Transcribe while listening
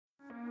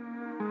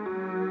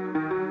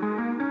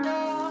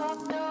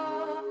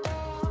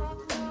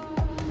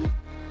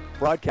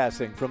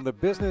Broadcasting from the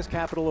business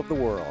capital of the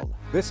world,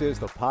 this is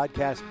the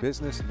Podcast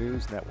Business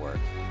News Network.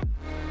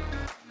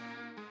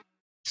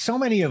 So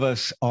many of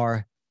us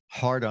are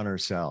hard on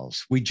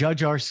ourselves. We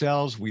judge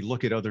ourselves. We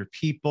look at other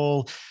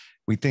people.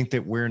 We think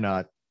that we're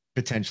not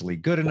potentially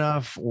good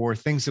enough, or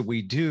things that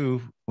we do,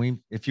 we,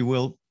 if you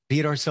will,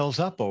 beat ourselves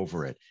up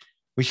over it.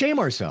 We shame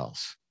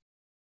ourselves.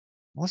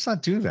 Let's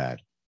not do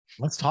that.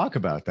 Let's talk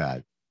about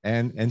that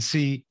and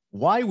see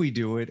why we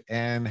do it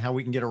and how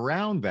we can get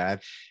around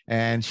that.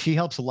 And she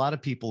helps a lot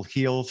of people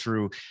heal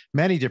through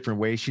many different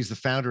ways. She's the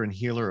founder and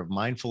healer of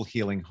Mindful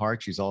Healing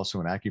Heart. She's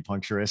also an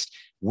acupuncturist.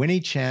 Winnie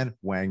Chan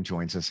Wang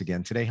joins us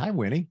again today. Hi,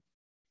 Winnie.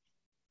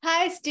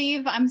 Hi,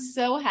 Steve. I'm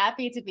so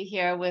happy to be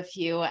here with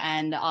you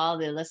and all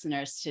the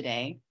listeners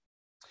today.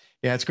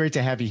 Yeah, it's great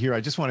to have you here.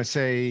 I just want to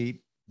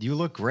say you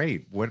look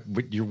great. What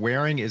you're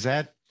wearing, is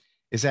that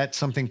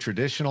something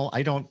traditional?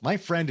 My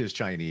friend is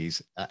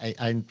Chinese.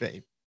 I'm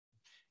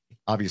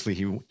obviously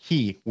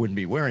he wouldn't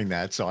be wearing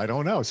that, so I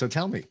don't know. So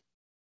tell me.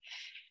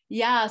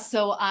 Yeah,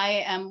 so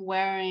I am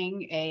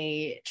wearing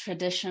a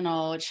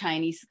traditional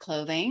Chinese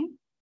clothing.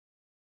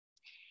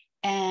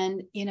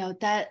 And,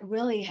 that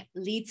really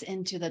leads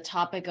into the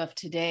topic of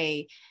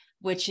today,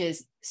 which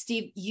is,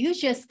 Steve, you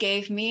just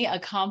gave me a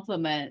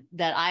compliment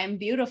that I'm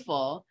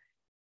beautiful.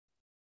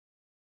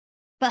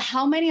 But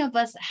how many of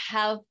us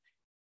have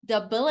the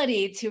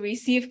ability to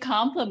receive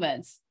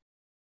compliments?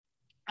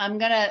 I'm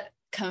going to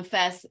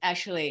confess,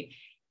 actually,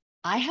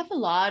 I have a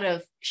lot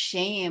of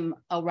shame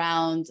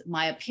around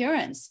my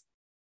appearance,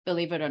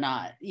 believe it or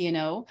not.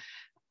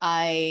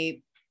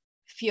 I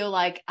feel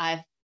like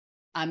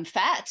I'm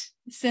fat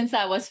since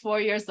I was 4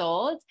 years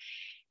old.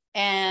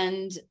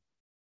 And,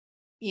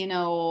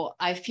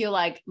 I feel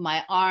like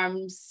my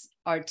arms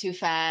are too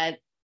fat,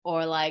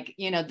 or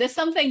there's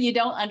something you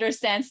don't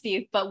understand,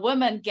 Steve, but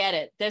women get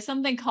it. There's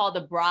something called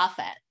the bra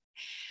fat,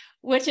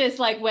 which is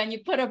like when you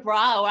put a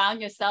bra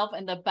around yourself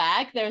in the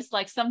back, there's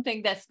like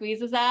something that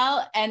squeezes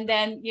out. And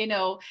then,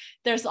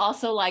 there's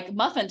also like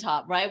muffin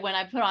top, right? When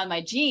I put on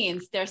my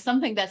jeans, there's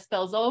something that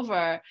spills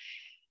over.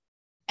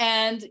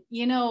 And,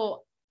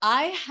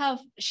 I have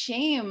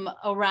shame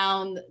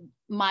around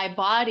my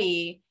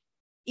body,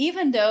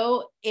 even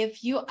though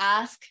if you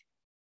ask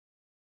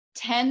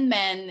 10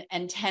 men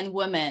and 10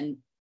 women,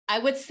 I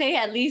would say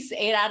at least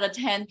 8 out of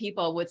 10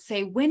 people would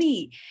say,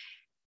 Winnie,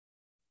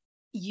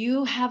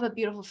 you have a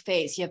beautiful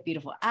face, you have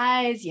beautiful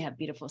eyes, you have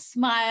beautiful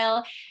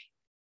smile.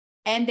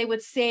 And they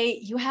would say,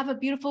 you have a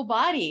beautiful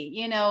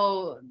body.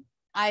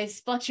 I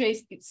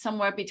fluctuate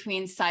somewhere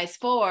between size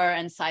 4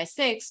 and size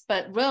 6,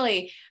 but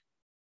really,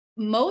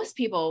 most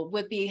people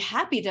would be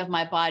happy to have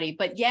my body,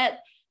 but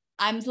yet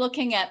I'm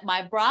looking at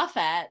my bra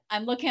fat,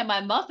 I'm looking at my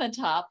muffin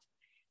top,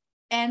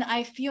 and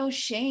I feel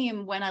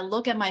shame when I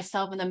look at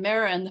myself in the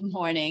mirror in the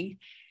morning.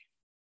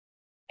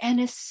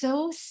 And it's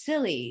so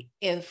silly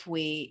if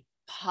we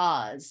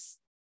pause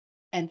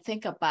and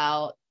think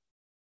about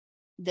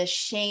the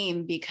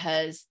shame,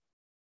 because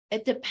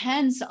it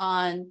depends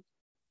on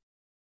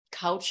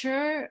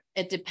culture,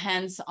 it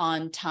depends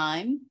on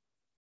time,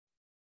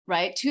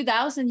 right?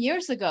 2,000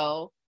 years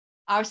ago,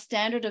 our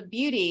standard of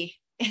beauty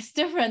is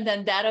different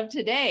than that of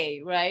today,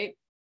 right?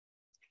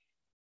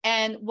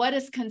 And what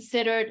is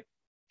considered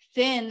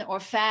thin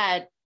or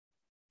fat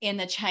in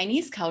the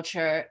Chinese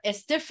culture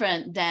is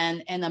different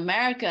than in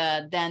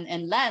America, than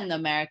in Latin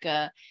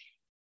America.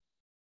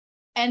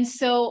 And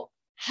so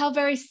how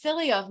very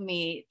silly of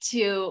me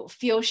to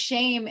feel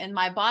shame in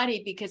my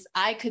body because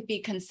I could be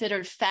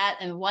considered fat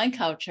in one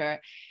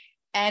culture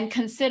and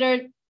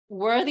considered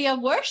worthy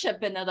of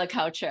worship in another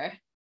culture.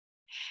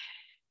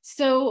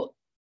 So,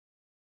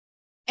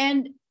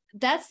 and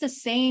that's the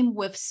same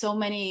with so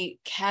many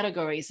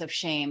categories of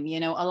shame.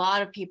 A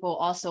lot of people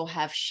also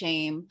have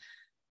shame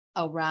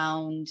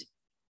around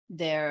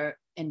their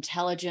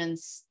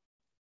intelligence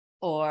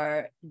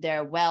or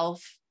their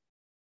wealth,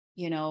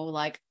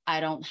 like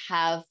I don't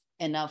have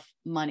enough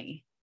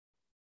money.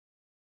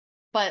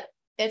 But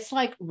it's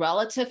like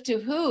relative to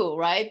who,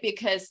 right?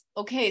 Because,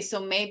 okay, so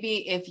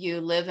maybe if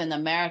you live in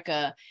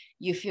America,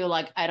 you feel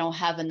like I don't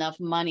have enough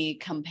money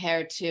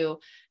compared to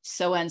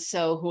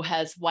so-and-so who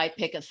has white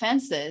picket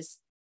fences.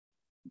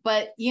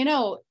 But,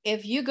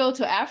 if you go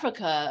to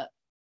Africa,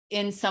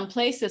 in some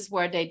places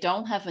where they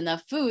don't have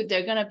enough food,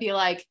 they're going to be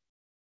like,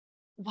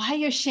 why are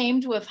you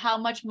ashamed with how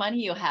much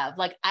money you have?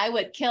 Like, I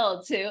would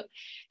kill to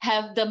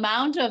have the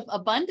amount of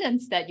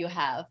abundance that you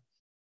have.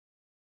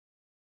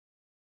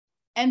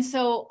 And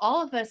so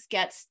all of us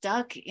get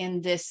stuck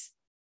in this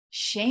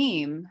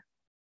shame,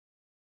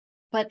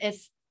 but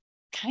it's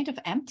kind of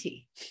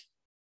empty.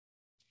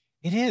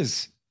 It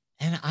is.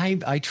 And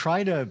I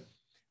try to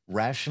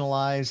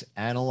rationalize,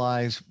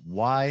 analyze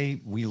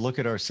why we look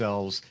at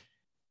ourselves.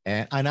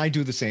 And I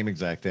do the same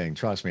exact thing.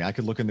 Trust me, I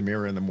could look in the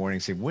mirror in the morning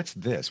and say, what's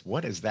this?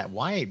 What is that?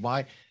 Why?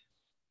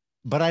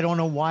 But I don't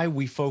know why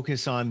we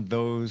focus on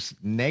those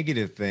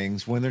negative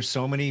things when there's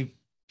so many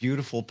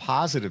beautiful,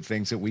 positive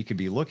things that we could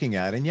be looking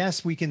at. And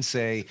yes, we can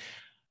say,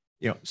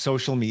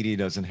 social media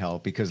doesn't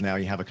help because now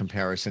you have a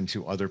comparison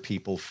to other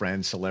people,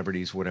 friends,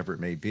 celebrities, whatever it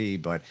may be.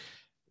 But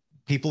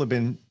people have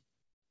been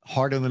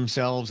hard on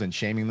themselves and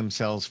shaming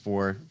themselves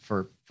for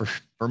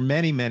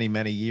many, many,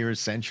 many years,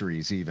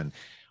 centuries even.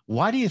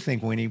 Why do you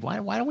think, Winnie, why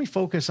don't we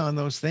focus on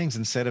those things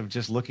instead of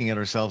just looking at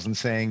ourselves and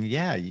saying,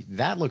 yeah,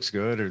 that looks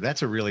good, or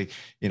that's a really,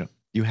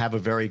 you have a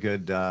very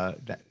good,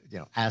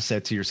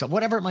 asset to yourself,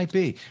 whatever it might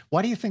be.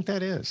 Why do you think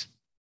that is?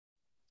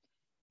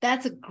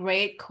 That's a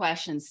great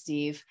question,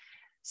 Steve.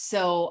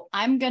 So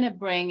I'm going to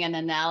bring an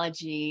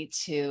analogy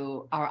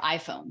to our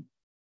iPhone,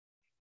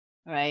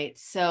 right?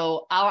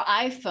 So our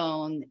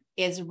iPhone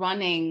is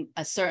running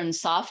a certain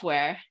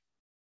software,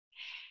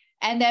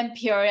 and then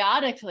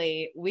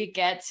periodically we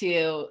get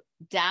to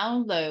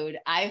download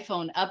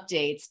iPhone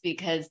updates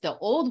because the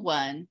old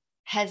one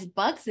has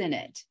bugs in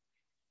it,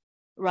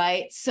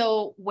 right?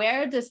 So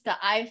where does the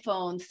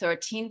iPhone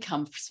 13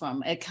 come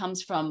from? It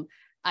comes from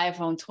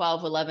iPhone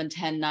 12, 11,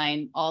 10,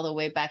 9, all the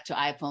way back to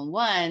iPhone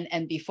 1.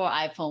 And before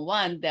iPhone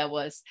 1, there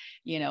was,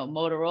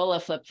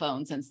 Motorola flip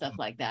phones and stuff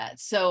like that.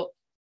 So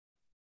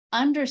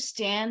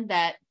understand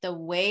that the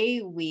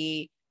way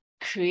we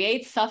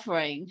create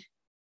suffering,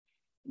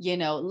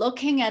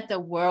 looking at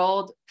the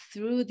world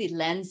through the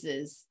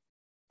lenses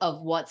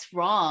of what's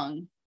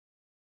wrong,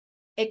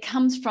 it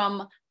comes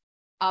from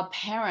our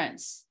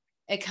parents.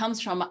 It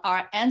comes from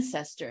our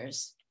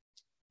ancestors,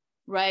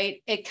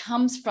 right? It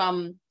comes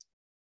from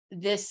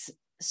this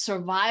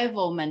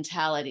survival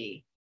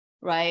mentality,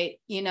 right?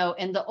 In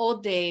the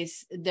old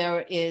days,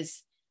 there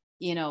is,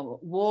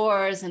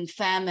 wars and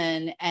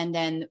famine. And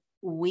then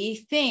we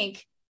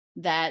think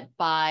that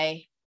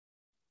by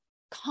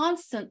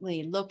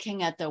constantly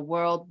looking at the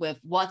world with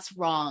what's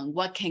wrong,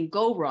 what can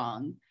go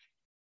wrong,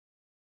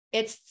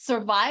 it's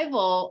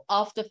survival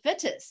of the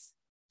fittest,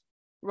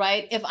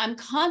 right? If I'm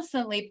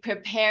constantly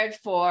prepared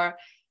for,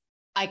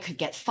 I could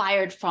get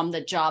fired from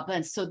the job,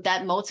 and so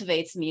that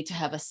motivates me to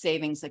have a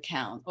savings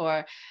account.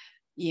 Or,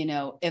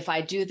 if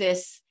I do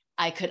this,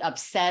 I could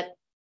upset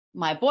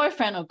my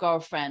boyfriend or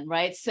girlfriend,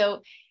 right?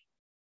 So,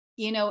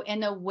 in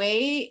a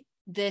way,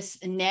 this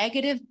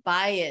negative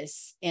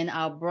bias in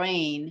our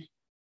brain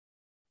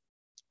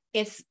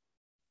is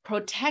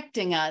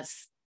protecting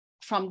us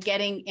from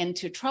getting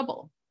into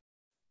trouble.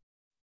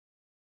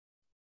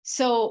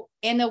 So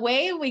in a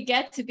way, we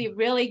get to be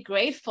really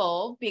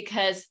grateful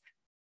because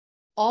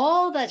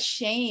all that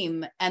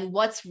shame and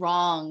what's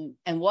wrong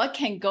and what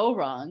can go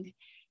wrong,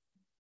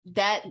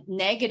 that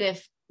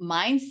negative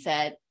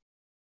mindset,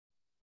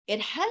 it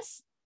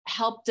has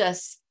helped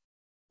us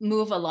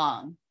move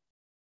along.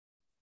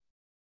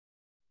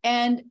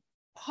 And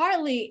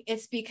partly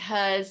it's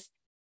because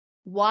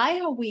why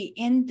are we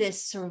in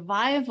this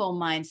survival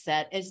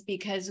mindset is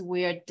because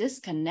we're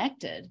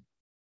disconnected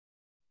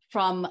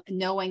from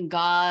knowing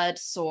God,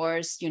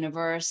 source,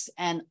 universe,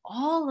 and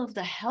all of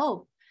the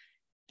help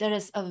that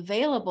is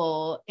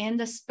available in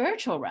the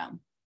spiritual realm.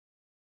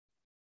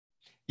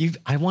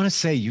 I want to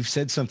say you've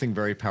said something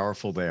very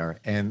powerful there.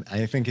 And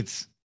I think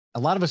a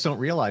lot of us don't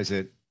realize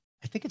it.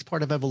 I think it's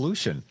part of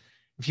evolution.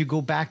 If you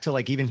go back to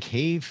like even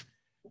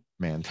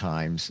caveman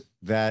times,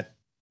 that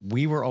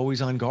we were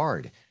always on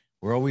guard.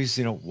 We're always,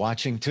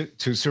 watching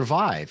to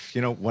survive.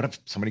 What if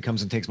somebody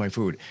comes and takes my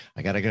food?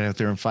 I got to get out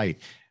there and fight.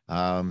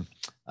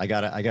 I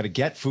gotta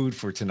get food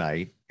for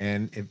tonight.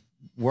 And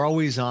we're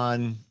always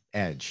on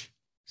edge.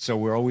 So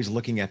we're always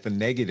looking at the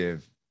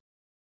negative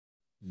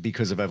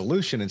because of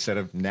evolution instead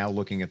of now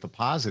looking at the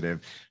positive.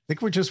 I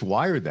think we're just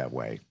wired that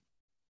way.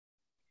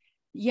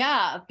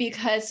 Yeah,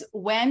 because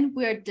when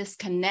we're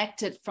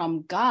disconnected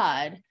from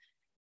God,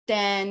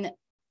 then,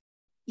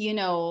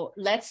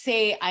 let's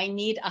say I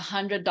need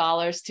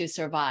 $100 to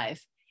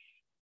survive.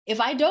 If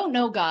I don't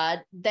know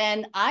God,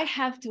 then I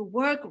have to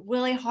work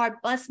really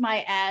hard, bust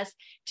my ass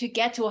to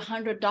get to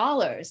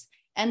 $100.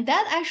 And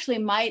that actually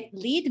might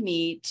lead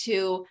me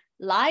to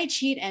lie,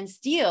 cheat, and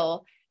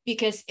steal.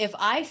 Because if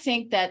I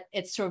think that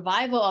it's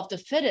survival of the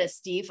fittest,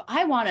 Steve,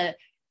 I want to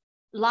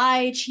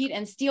lie, cheat,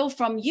 and steal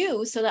from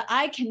you so that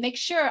I can make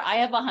sure I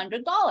have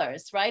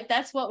 $100, right?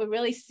 That's what we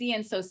really see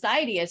in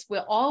society is we're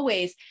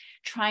always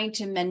trying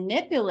to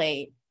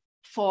manipulate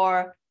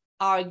for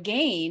our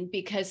gain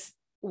because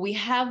we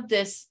have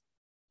this,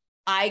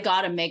 I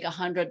got to make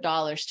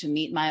 $100 to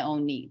meet my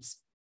own needs.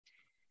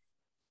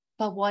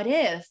 But what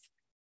if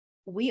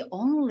we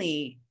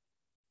only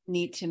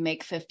need to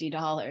make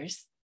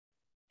 $50?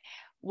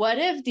 What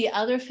if the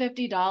other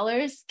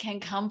 $50 can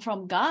come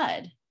from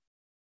God,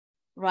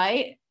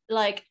 right?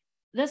 Like,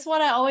 that's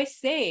what I always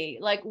say.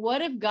 Like,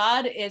 what if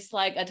God is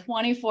like a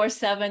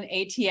 24/7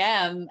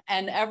 ATM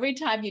and every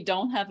time you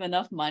don't have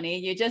enough money,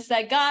 you just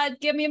say, God,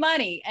 give me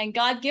money, and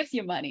God gives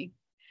you money,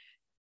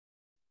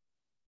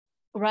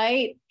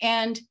 right?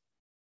 And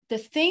the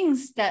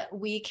things that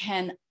we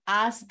can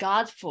ask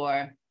God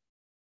for,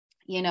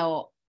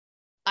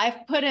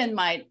 I've put in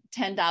my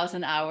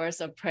 10,000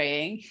 hours of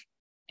praying.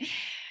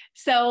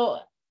 So,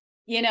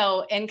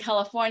 in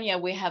California,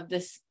 we have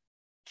this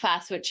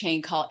fast food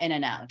chain called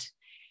In-N-Out.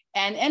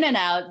 And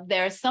In-N-Out,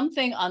 there's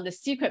something on the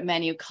secret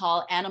menu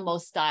called animal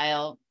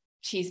style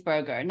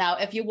cheeseburger. Now,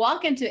 if you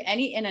walk into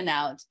any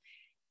In-N-Out,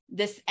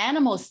 this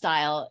animal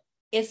style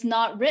it's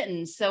not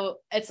written. So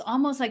it's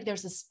almost like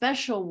there's a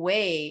special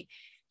way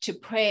to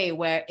pray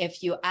where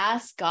if you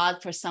ask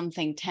God for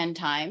something 10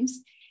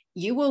 times,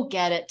 you will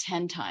get it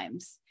 10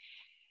 times.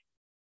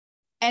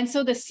 And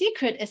so the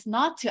secret is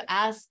not to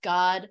ask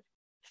God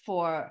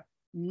for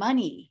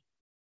money.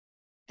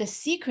 The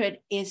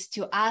secret is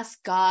to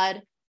ask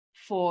God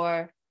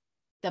for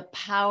the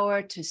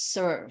power to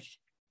serve,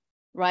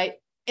 right?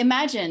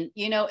 Imagine,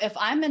 if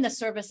I'm in the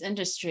service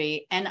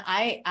industry and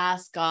I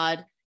ask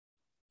God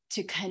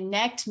to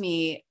connect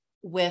me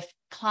with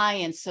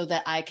clients so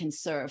that I can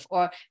serve,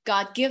 or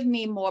God, give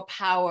me more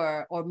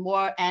power or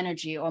more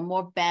energy or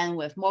more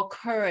bandwidth, more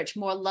courage,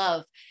 more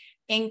love,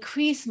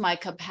 increase my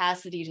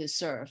capacity to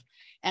serve.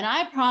 And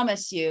I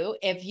promise you,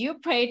 if you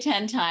pray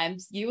 10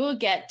 times, you will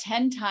get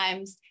 10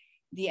 times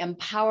the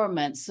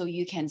empowerment so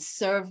you can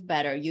serve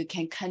better, you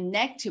can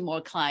connect to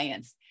more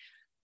clients,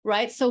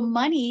 right? So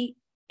money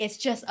is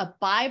just a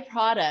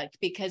byproduct,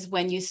 because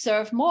when you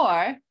serve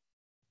more,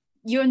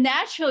 you're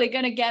naturally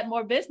going to get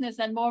more business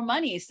and more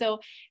money.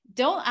 So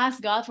don't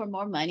ask God for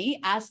more money.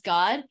 Ask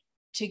God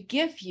to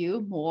give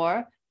you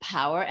more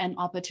power and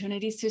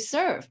opportunities to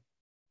serve.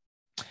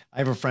 I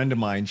have a friend of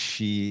mine.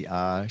 She's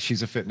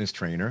a fitness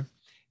trainer,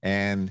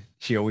 and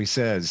she always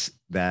says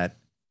that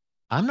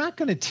I'm not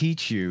going to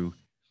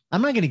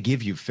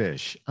give you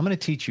fish. I'm going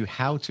to teach you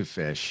how to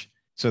fish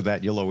so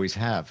that you'll always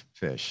have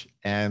fish.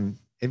 And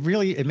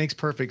it makes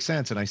perfect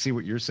sense. And I see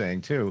what you're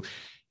saying too.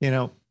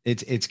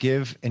 It's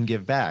give and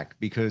give back,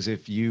 because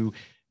if you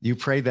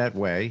pray that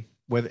way,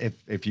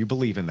 if you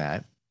believe in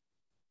that,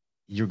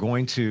 you're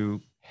going to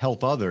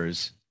help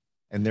others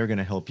and they're going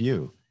to help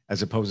you,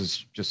 as opposed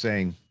to just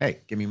saying,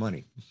 hey, give me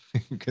money,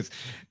 because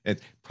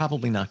it's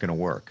probably not going to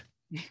work.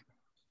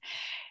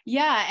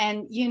 Yeah.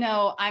 And,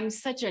 I'm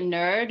such a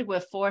nerd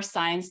with 4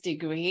 science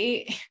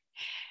degrees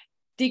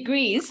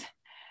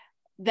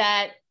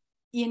that,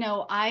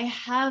 I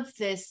have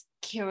this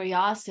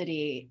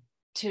curiosity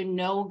to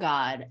know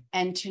God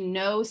and to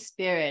know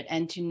spirit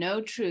and to know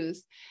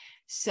truth.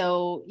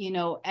 So,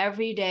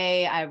 every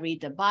day I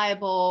read the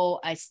Bible,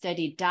 I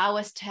study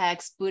Taoist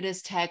texts,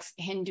 Buddhist texts,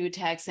 Hindu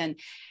texts, and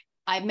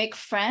I make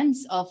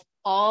friends of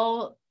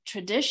all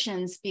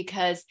traditions,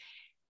 because,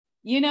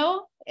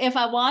 if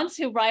I want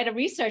to write a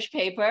research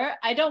paper,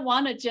 I don't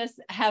want to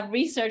just have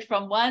research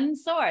from one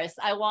source.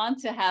 I want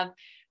to have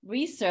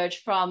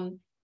research from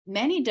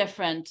many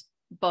different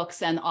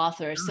books and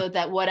authors, so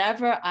that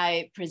whatever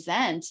I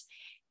present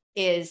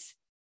is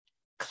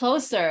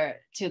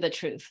closer to the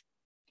truth.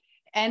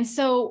 And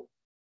so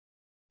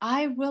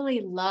I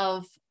really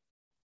love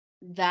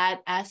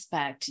that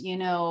aspect.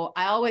 I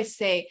always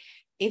say,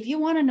 if you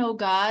want to know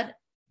God,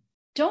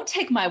 don't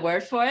take my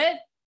word for it.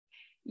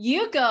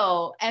 You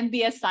go and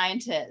be a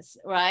scientist,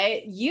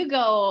 right? You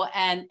go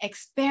and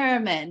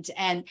experiment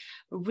and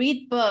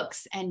read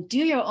books and do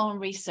your own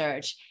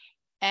research.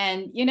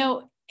 And,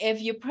 if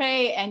you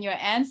pray and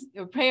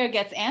your prayer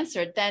gets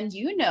answered, then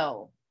you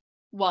know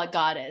what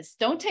God is.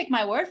 Don't take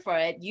my word for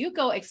it. You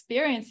go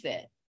experience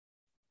it.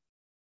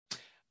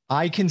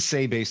 I can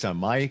say, based on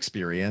my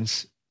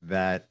experience,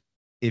 that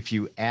if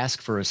you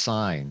ask for a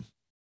sign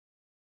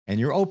and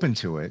you're open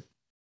to it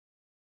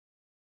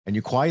and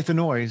you quiet the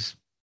noise,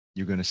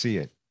 you're going to see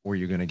it, or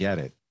you're going to get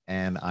it.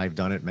 And I've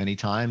done it many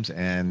times,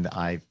 and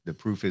the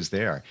proof is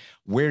there.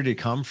 Where did it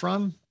come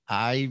from?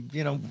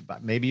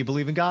 Maybe you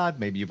believe in God,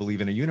 maybe you believe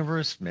in a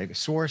universe, maybe a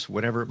source,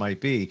 whatever it might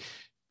be,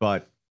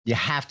 but you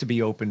have to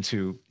be open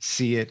to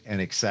see it and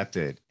accept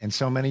it. And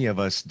so many of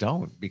us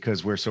don't,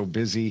 because we're so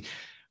busy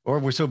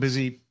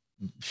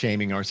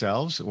shaming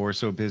ourselves, or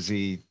so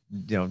busy,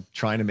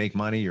 trying to make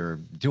money or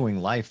doing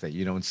life, that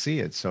you don't see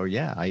it. So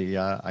yeah,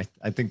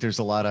 I think there's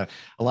a lot of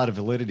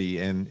validity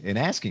in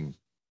asking.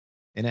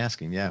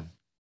 Yeah.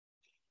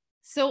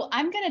 So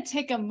I'm going to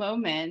take a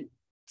moment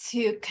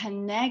to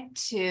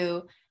connect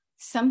to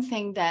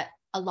something that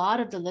a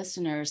lot of the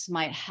listeners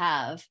might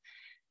have,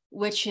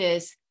 which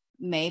is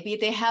maybe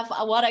they have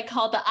what I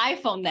call the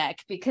iPhone neck,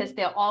 because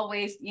they're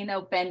always,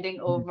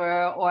 bending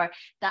over, or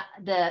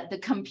the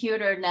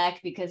computer neck,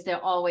 because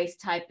they're always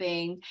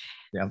typing.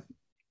 Yeah.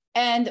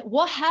 And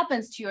what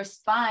happens to your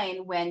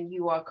spine when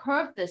you are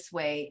curved this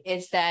way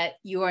is that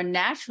you are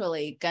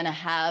naturally going to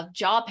have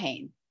jaw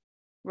pain,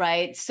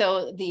 right?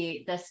 So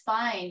the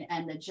spine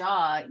and the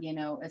jaw,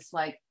 it's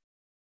like,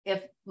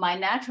 if my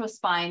natural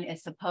spine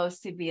is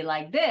supposed to be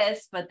like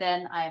this, but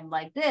then I'm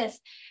like this,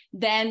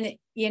 then,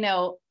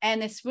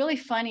 and it's really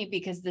funny,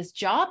 because this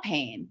jaw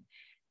pain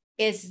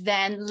is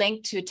then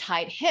linked to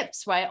tight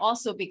hips, right?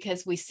 Also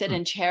because we sit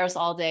in chairs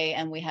all day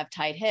and we have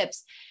tight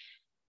hips.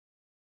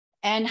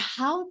 And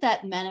how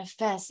that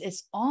manifests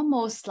is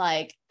almost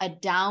like a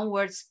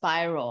downward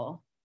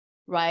spiral,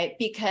 right?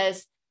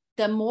 Because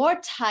the more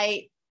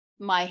tight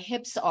my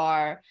hips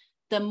are,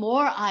 the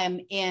more I'm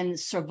in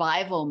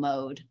survival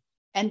mode.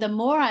 And the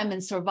more I'm in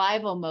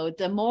survival mode,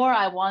 the more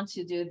I want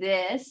to do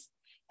this,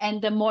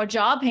 and the more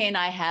jaw pain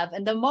I have.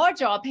 And the more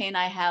jaw pain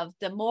I have,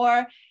 the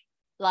more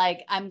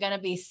like I'm going to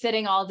be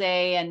sitting all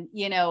day. And,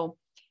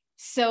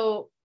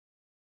 so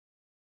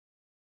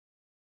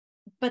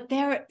But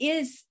there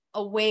is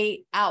a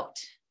way out,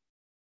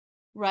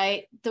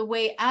 right? The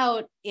way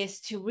out is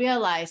to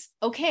realize,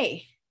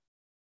 okay,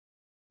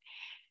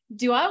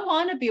 do I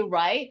want to be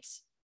right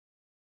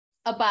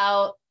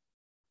about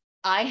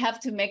I have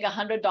to make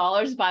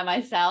 $100 by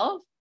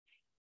myself?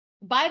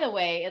 By the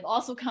way, it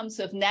also comes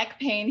with neck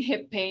pain,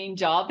 hip pain,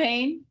 jaw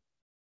pain,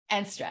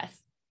 and stress,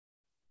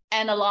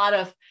 and a lot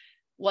of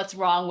what's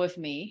wrong with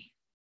me.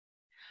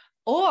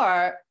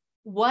 Or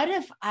what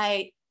if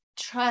I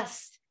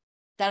trust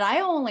that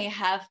I only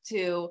have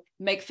to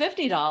make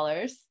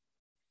 $50?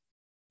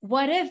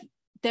 What if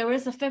there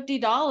is a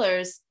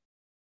 $50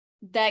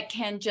 that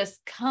can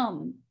just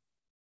come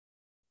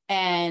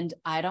and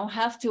I don't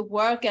have to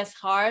work as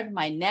hard?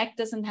 My neck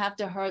doesn't have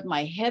to hurt,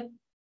 my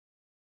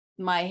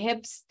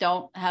hips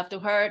don't have to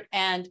hurt,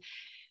 and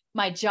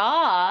my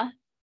jaw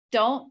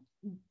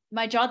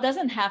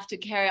doesn't have to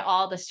carry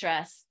all the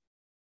stress.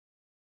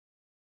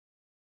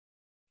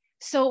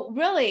 So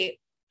really,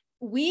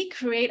 we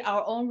create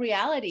our own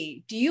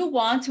reality. Do you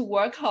want to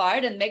work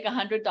hard and make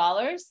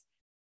 $100?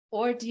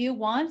 Or do you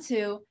want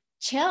to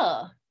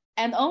chill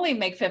and only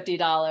make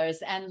 $50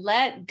 and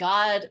let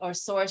God or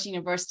Source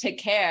Universe take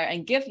care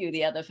and give you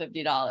the other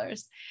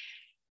 $50?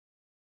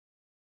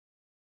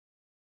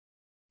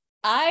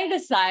 I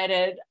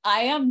decided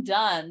I am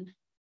done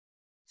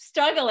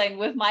struggling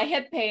with my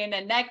hip pain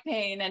and neck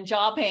pain and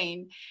jaw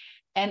pain,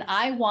 and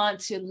I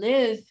want to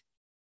live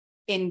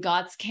in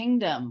God's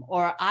kingdom,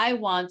 or I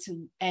want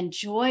to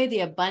enjoy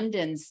the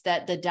abundance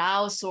that the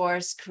Tao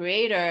Source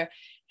Creator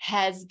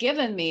has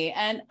given me.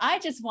 And I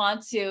just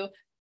want to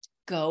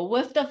go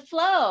with the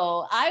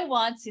flow. I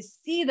want to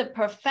see the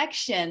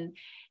perfection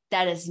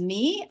that is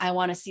me. I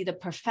want to see the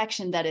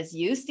perfection that is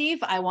you, Steve.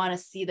 I want to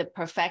see the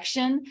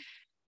perfection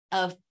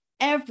of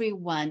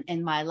everyone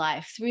in my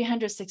life,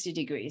 360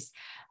 degrees.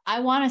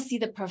 I want to see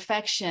the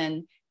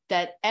perfection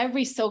that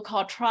every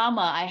so-called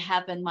trauma I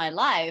have in my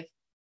life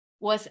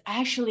was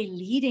actually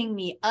leading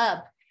me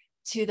up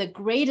to the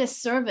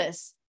greatest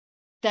service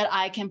that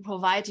I can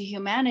provide to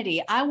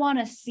humanity. I want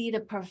to see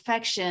the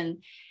perfection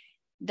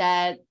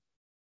that,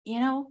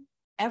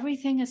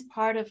 everything is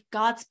part of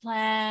God's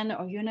plan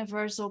or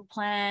universal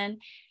plan.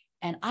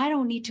 And I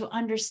don't need to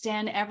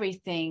understand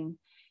everything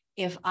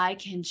if I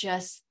can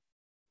just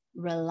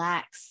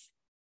relax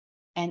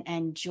and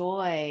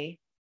enjoy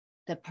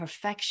the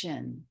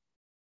perfection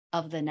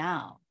of the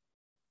now.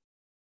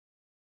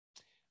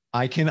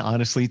 I can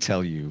honestly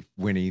tell you,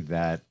 Winnie,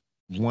 that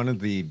one of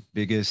the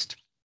biggest,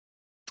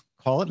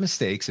 call it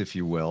mistakes, if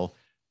you will,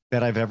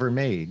 that I've ever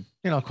made,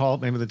 call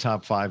it maybe the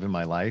top 5 in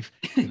my life,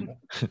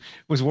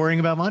 was worrying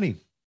about money.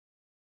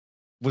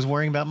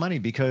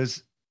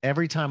 Because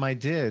every time I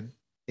did,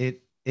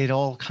 it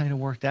all kind of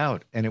worked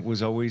out and it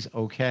was always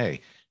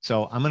okay.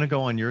 So I'm going to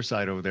go on your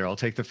side over there. I'll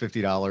take the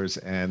 $50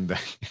 and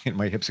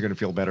my hips are going to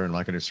feel better and I'm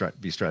not going to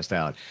be stressed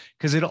out,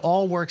 because it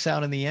all works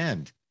out in the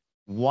end.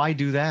 Why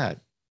do that?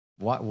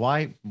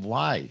 Why?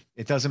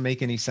 It doesn't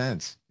make any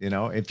sense.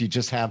 If you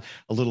just have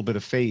a little bit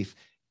of faith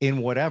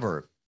in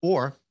whatever,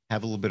 or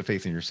have a little bit of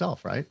faith in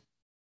yourself, right?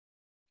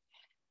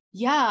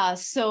 Yeah.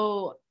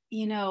 So,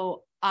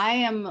 I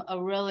am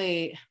a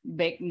really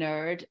big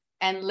nerd,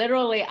 and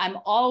literally I'm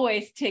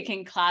always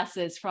taking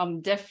classes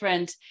from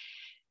different,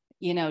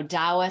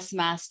 Taoist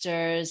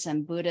masters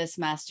and Buddhist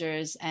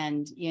masters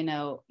and,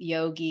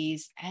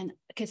 yogis. And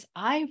because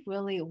I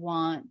really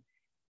want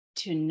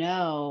to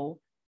know,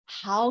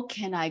 how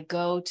can I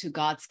go to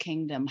God's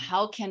kingdom?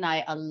 How can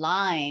I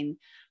align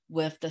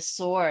with the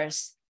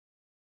source?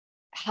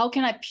 How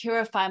can I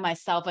purify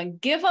myself and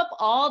give up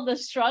all the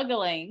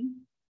struggling?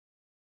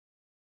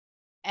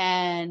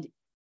 And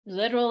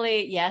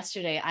literally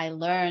yesterday, I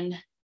learned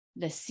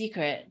the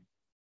secret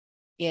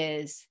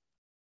is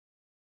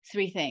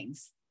 3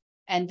 things.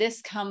 And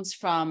this comes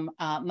from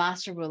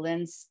Master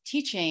Rulin's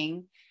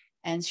teaching.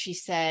 And she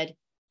said,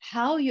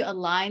 how you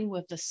align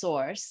with the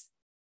source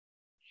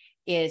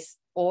is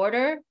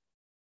order,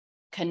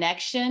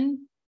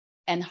 connection,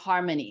 and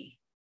harmony.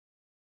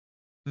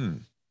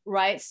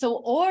 Right? So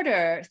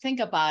order, think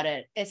about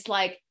it. It's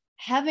like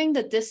having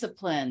the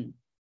discipline,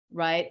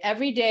 right?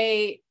 Every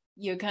day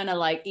you're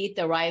gonna eat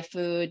the right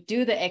food,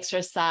 do the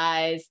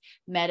exercise,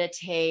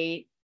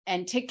 meditate,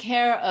 and take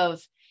care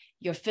of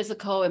your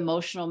physical,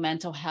 emotional,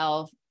 mental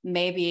health,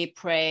 maybe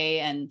pray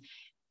and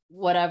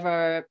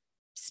whatever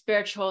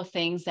spiritual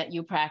things that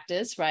you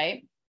practice,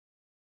 right?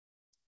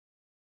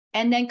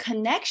 And then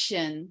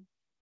connection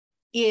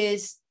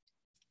is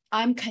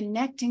I'm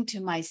connecting to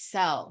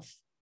myself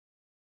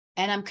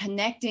and I'm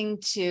connecting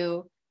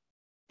to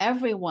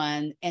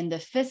everyone in the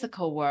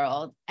physical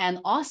world and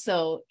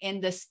also in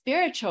the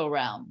spiritual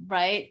realm,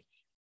 right?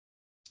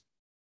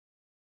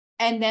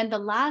 And then the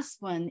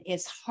last one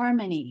is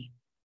harmony.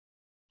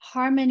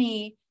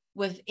 Harmony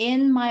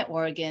within my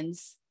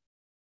organs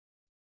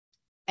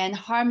and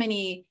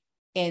harmony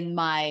in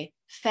my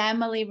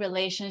family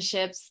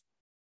relationships,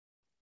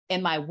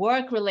 in my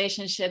work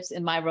relationships,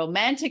 in my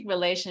romantic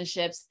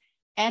relationships,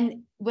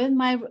 and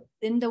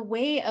in the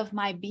way of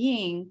my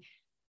being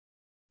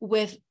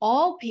with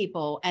all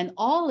people and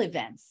all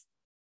events.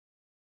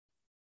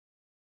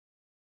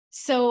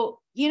 So,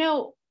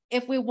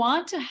 if we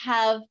want to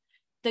have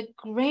the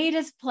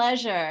greatest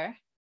pleasure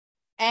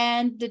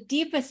and the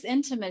deepest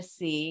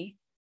intimacy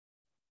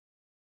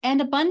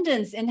and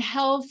abundance in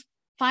health,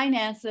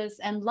 finances,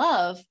 and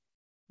love,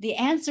 the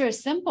answer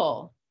is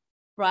simple,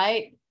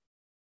 right?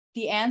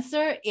 The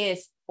answer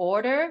is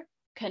order,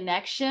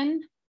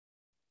 connection,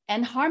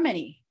 and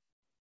harmony.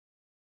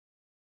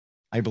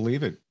 I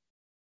believe it.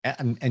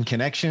 And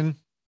connection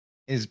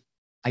is,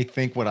 I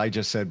think, what I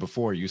just said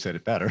before. You said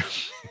it better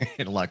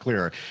and a lot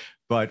clearer.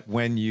 But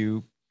when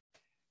you're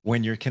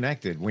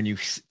connected, when you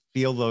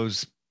feel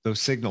those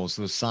signals,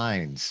 those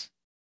signs,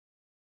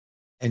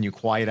 and you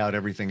quiet out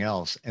everything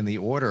else, and the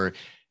order,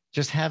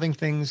 just having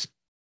things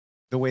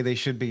the way they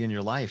should be in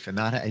your life, and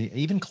not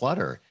even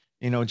clutter,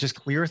 just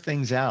clear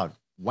things out,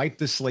 wipe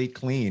the slate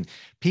clean.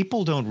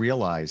 People don't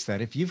realize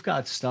that if you've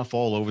got stuff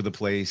all over the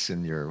place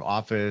in your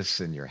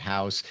office, in your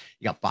house,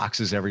 you got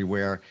boxes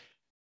everywhere,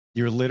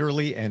 you're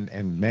literally,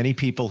 and many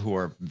people who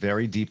are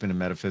very deep in the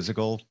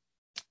metaphysical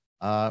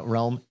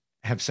realm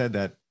have said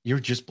that you're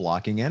just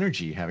blocking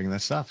energy having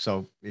that stuff.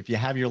 So if you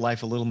have your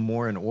life a little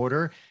more in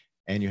order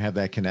and you have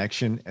that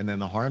connection and then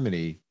the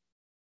harmony,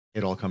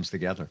 it all comes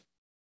together.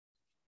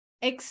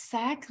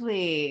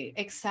 Exactly.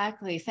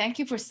 Thank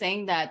you for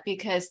saying that,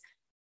 because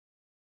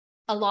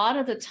a lot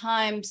of the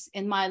times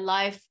in my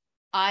life,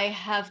 I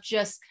have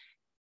just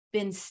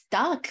been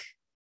stuck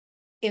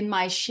in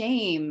my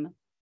shame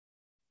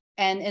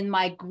and in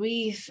my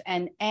grief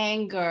and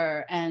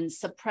anger and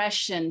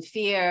suppression,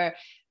 fear,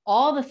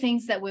 all the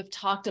things that we've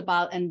talked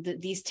about in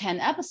these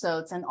 10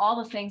 episodes, and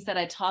all the things that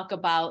I talk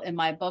about in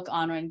my book,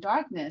 Honoring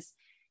Darkness.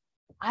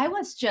 I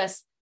was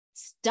just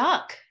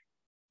stuck.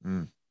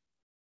 And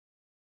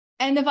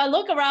if I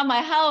look around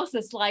my house,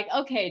 it's like,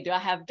 okay, do I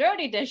have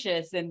dirty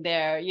dishes in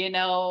there?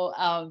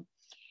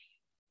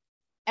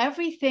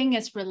 Everything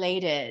is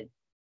related.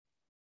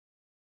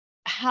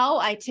 How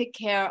I take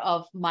care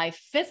of my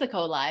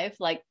physical life,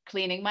 like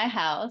cleaning my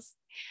house,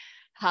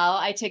 how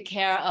I take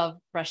care of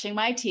brushing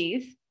my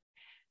teeth,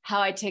 how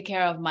I take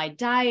care of my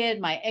diet,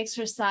 my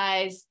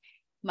exercise,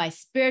 my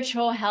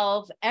spiritual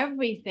health,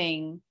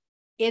 everything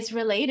is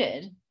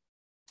related.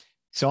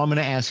 So I'm going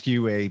to ask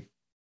you a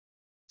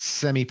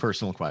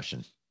semi-personal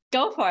question.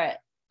 Go for it.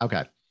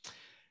 Okay.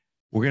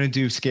 We're going to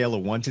do scale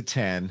of 1 to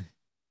 10,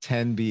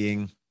 10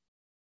 being,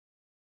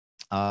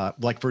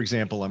 like, for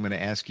example, I'm going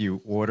to ask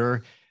you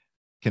order,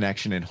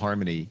 connection, and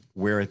harmony,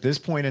 where at this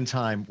point in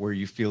time where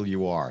you feel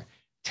you are,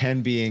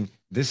 10 being,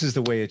 this is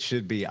the way it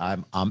should be.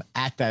 I'm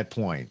at that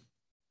point.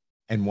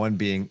 And 1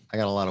 being, I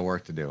got a lot of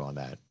work to do on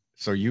that.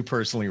 So you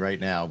personally right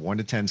now, 1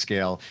 to 10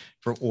 scale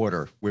for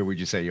order, where would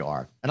you say you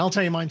are? And I'll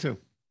tell you mine too.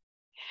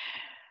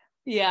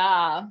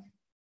 Yeah.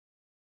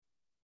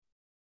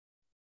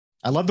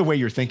 I love the way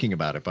you're thinking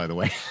about it, by the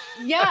way.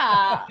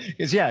 Yeah.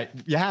 Because yeah,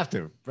 you have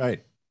to,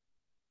 right?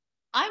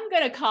 I'm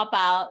going to cop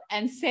out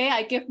and say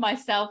I give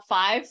myself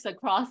 5s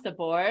across the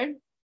board.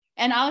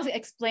 And I'll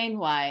explain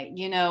why.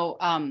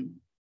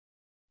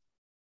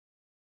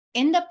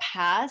 In the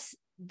past,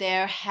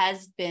 there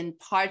has been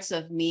parts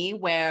of me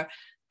where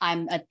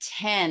I'm a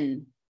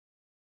 10,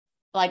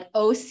 like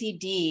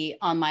OCD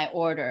on my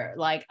order.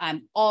 Like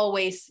I'm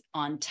always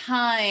on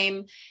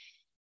time.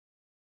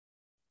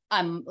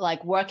 I'm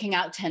like working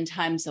out 10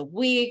 times a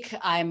week.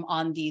 I'm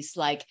on these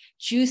like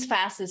juice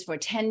fasts for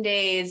 10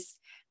 days.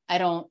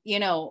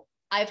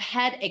 I've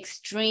had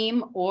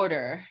extreme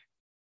order.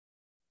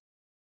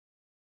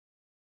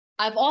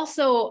 I've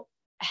also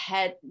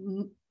had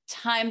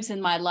times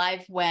in my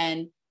life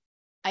when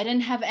I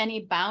didn't have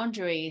any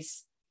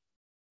boundaries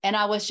and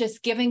I was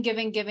just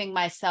giving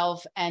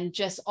myself and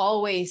just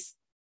always,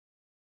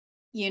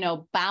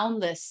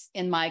 boundless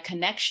in my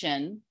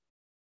connection.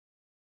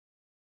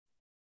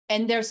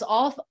 And there's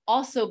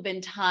also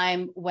been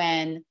time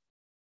when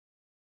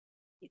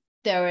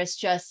there is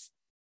just,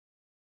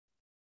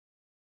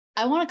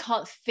 I want to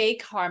call it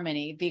fake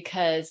harmony,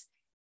 because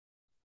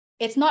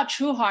it's not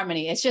true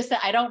harmony. It's just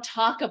that I don't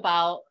talk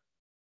about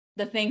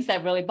the things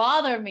that really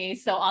bother me.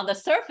 So on the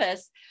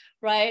surface,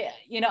 right,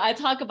 I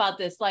talk about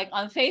this, like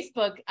on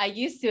Facebook, I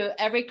used to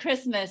every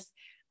Christmas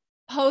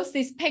post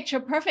this picture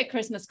perfect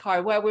Christmas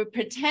card where we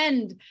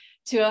pretend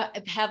to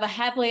have a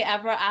happily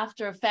ever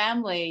after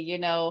family,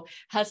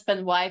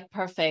 husband, wife,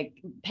 perfect,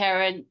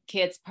 parent,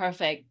 kids,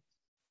 perfect.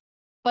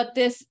 But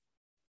this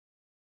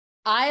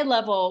eye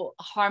level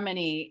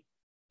harmony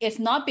is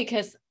not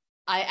because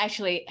I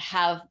actually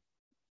have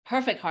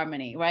perfect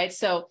harmony, right?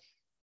 So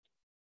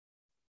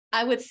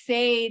I would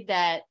say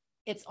that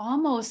it's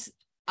almost,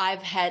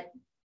 I've had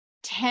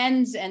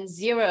 10s and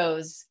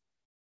 0s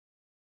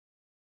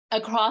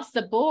across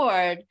the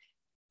board.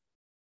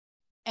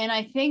 And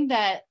I think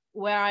that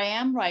where I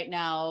am right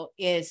now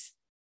is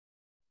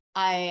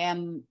I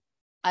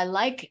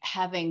like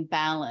having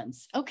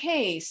balance.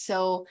 Okay,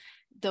 so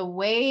the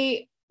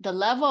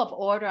level of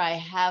order I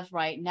have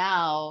right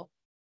now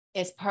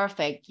is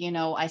perfect.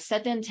 I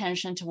set the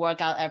intention to work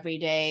out every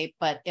day,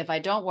 but if I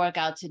don't work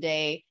out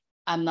today,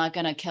 I'm not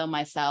going to kill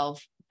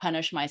myself,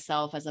 punish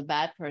myself as a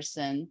bad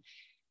person.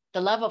 The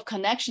level of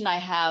connection I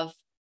have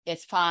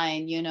it's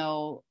fine.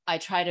 I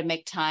try to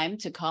make time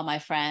to call my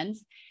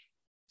friends,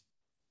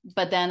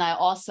 but then I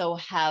also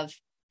have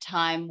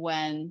time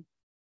when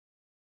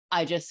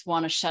I just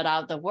want to shut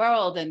out the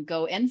world and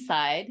go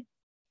inside.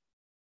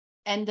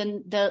 And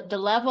then the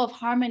level of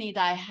harmony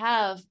that I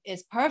have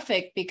is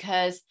perfect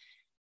because,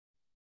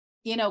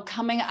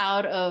 coming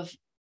out of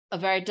a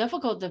very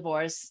difficult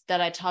divorce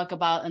that I talk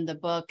about in the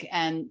book,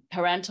 and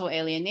parental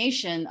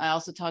alienation, I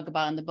also talk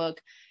about in the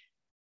book.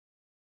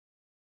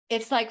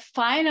 It's like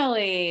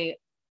finally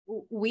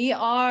we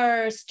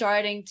are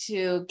starting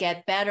to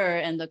get better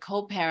in the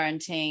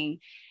co-parenting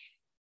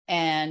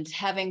and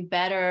having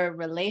better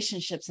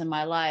relationships in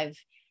my life.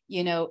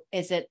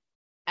 Is it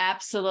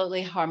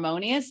absolutely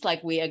harmonious?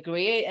 Like we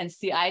agree and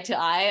see eye to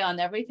eye on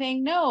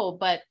everything? No,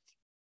 but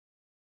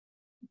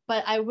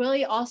I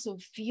really also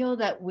feel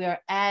that we're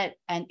at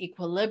an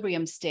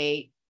equilibrium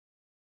state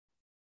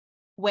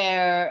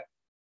where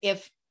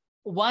if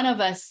one of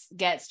us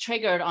gets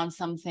triggered on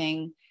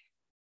something,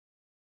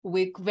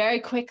 we very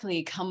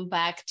quickly come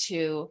back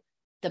to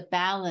the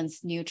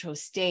balanced, neutral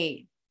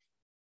state.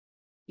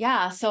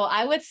 Yeah, so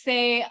I would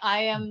say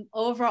I am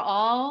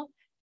overall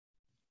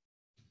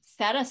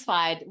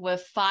satisfied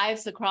with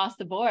 5s across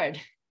the board.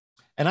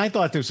 And I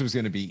thought this was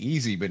going to be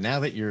easy, but now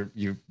that you're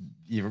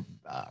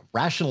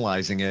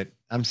rationalizing it,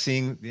 I'm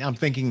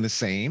thinking the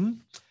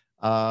same.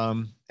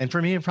 And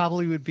for me, it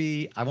probably would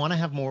be, I want to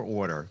have more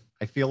order.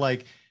 I feel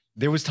like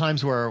there was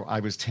times where I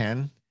was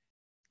 10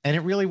 and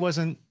it really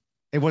wasn't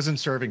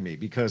serving me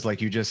because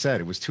like you just said,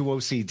 it was too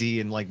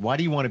OCD and like, why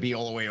do you want to be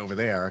all the way over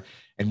there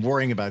and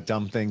worrying about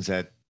dumb things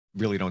that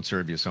really don't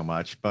serve you so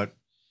much? But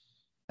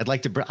I'd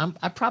like to, I'm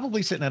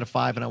probably sitting at a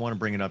 5 and I want to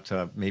bring it up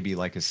to maybe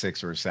like a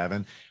 6 or a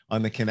 7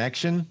 on the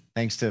connection.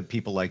 Thanks to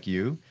people like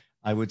you,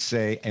 I would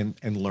say, and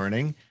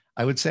learning,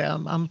 I would say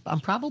I'm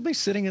probably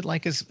sitting at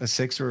like a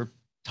 6 or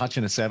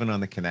touching a 7 on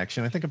the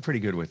connection. I think I'm pretty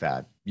good with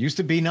that. Used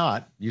to be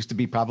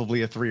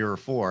probably a 3 or a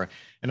 4.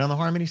 And on the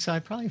harmony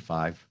side, probably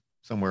 5,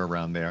 somewhere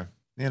around there.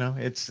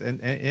 It's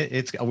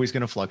always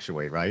going to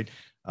fluctuate, right?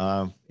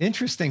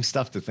 Interesting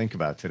stuff to think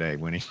about today,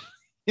 Winnie.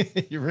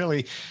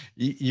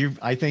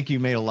 I think you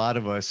made a lot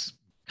of us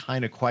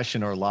kind of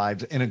question our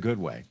lives in a good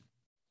way.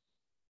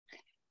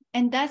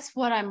 And that's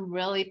what I'm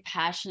really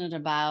passionate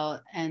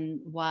about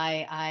and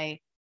why I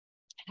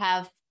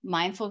have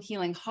Mindful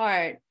Healing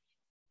Heart.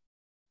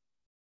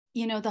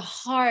 The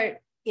heart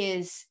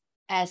is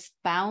as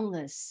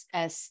boundless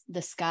as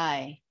the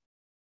sky.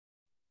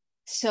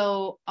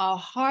 So our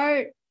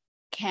heart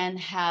can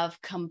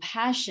have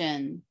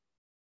compassion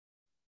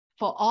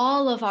for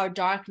all of our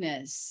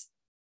darkness.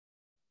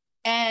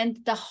 And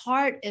the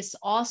heart is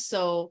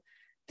also,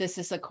 this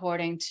is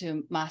according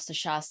to Master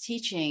Sha's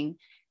teaching,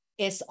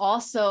 is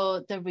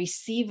also the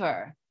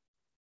receiver,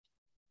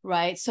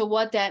 right? So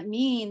what that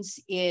means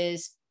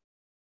is,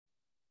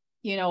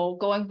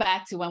 going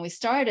back to when we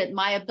started,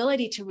 my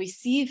ability to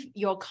receive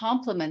your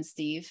compliments,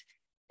 Steve,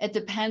 it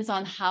depends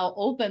on how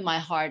open my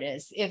heart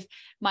is. If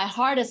my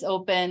heart is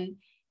open,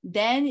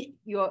 then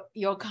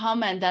your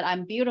comment that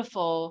I'm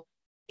beautiful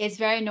is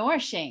very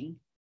nourishing.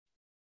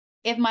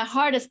 If my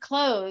heart is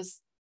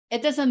closed,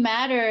 it doesn't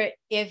matter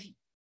if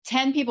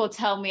 10 people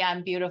tell me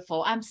I'm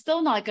beautiful, I'm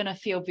still not going to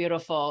feel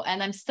beautiful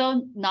and I'm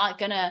still not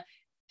going to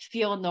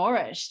feel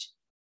nourished.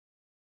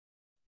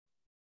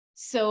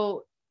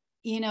 So,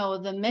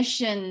 the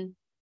mission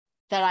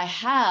that I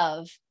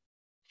have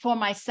for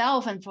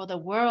myself and for the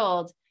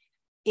world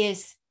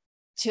is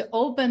to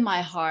open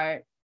my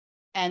heart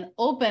and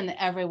open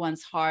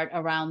everyone's heart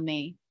around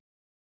me.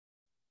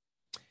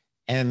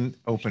 And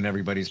open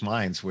everybody's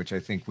minds, which I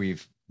think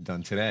we've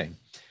done today.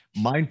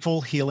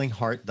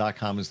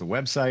 Mindfulhealingheart.com is the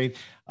website.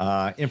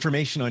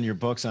 Information on your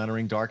books,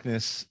 Honoring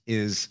Darkness,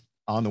 is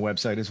on the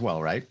website as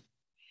well, right?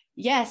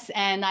 Yes.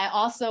 And I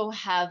also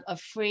have a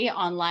free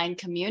online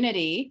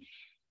community.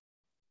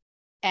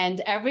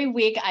 And every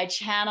week I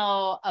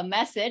channel a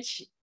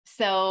message.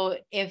 So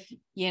if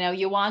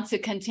you want to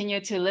continue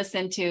to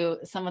listen to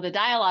some of the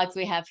dialogues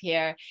we have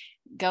here,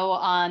 go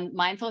on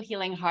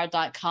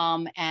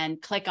mindfulhealingheart.com and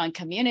click on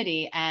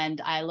community. And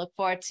I look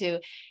forward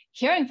to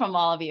hearing from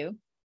all of you.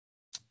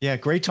 Yeah,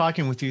 great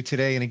talking with you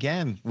today. And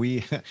again,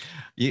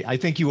 I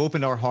think you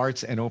opened our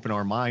hearts and opened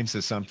our minds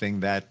to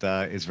something that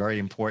is very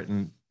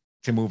important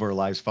to move our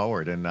lives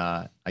forward. And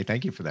I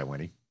thank you for that,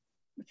 Winnie.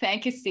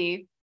 Thank you,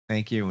 Steve.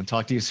 Thank you. And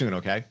talk to you soon,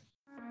 okay?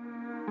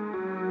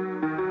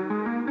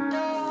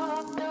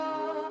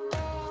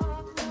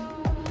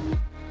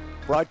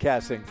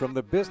 Broadcasting from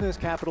the business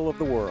capital of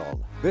the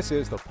world, this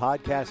is the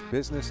Podcast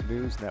Business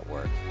News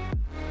Network.